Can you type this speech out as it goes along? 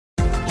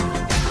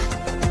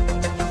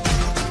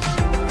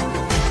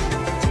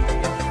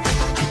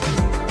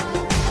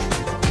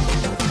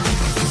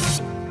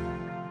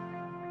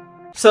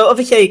So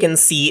over here you can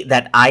see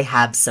that I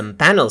have some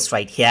panels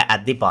right here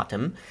at the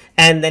bottom,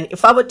 and then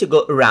if I were to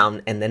go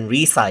around and then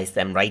resize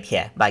them right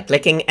here by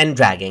clicking and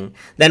dragging,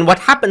 then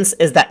what happens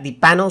is that the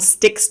panel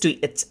sticks to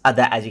each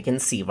other, as you can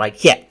see right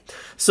here.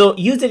 So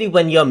usually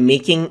when you're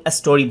making a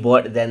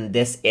storyboard, then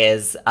this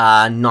is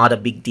not a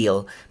big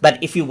deal.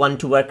 But if you want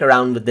to work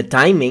around with the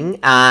timing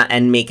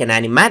and make an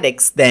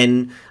animatics,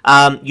 then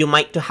you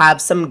might to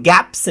have some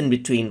gaps in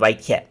between right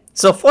here.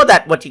 So for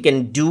that, what you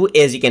can do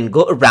is you can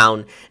go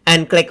around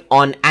and click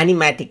on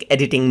Animatic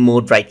Editing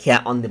Mode right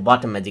here on the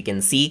bottom, as you can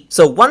see.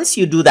 So once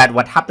you do that,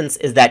 what happens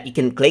is that you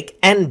can click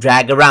and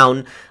drag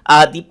around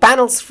the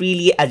panels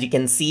freely, as you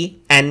can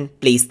see, and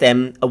place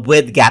them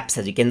with gaps,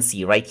 as you can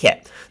see right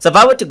here. So if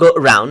I were to go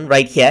around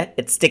right here,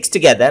 it sticks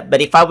together.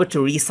 But if I were to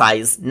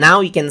resize,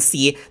 now you can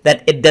see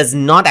that it does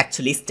not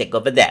actually stick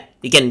over there.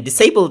 You can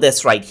disable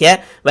this right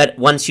here, but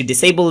once you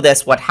disable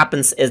this, what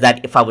happens is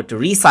that if I were to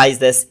resize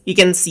this, you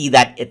can see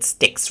that it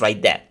sticks right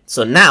there.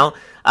 So now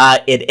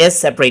it is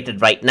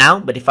separated right now,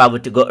 but if I were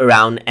to go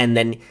around and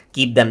then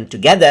keep them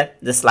together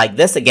just like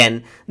this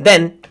again,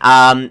 then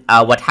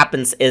what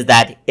happens is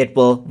that it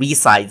will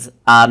resize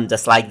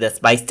just like this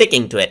by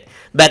sticking to it.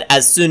 But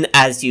as soon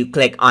as you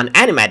click on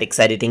Animatics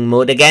Editing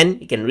Mode again,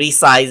 you can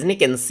resize and you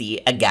can see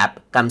a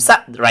gap comes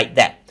up right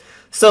there.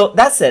 So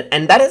that's it,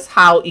 and that is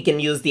how you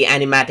can use the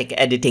Animatic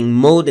Editing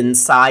Mode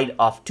inside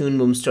of Toon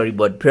Boom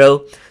Storyboard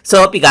Pro. So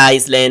hope you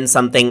guys learned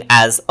something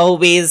as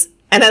always,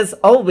 and as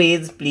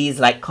always, please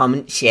like,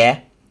 comment,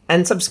 share,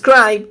 and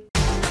subscribe.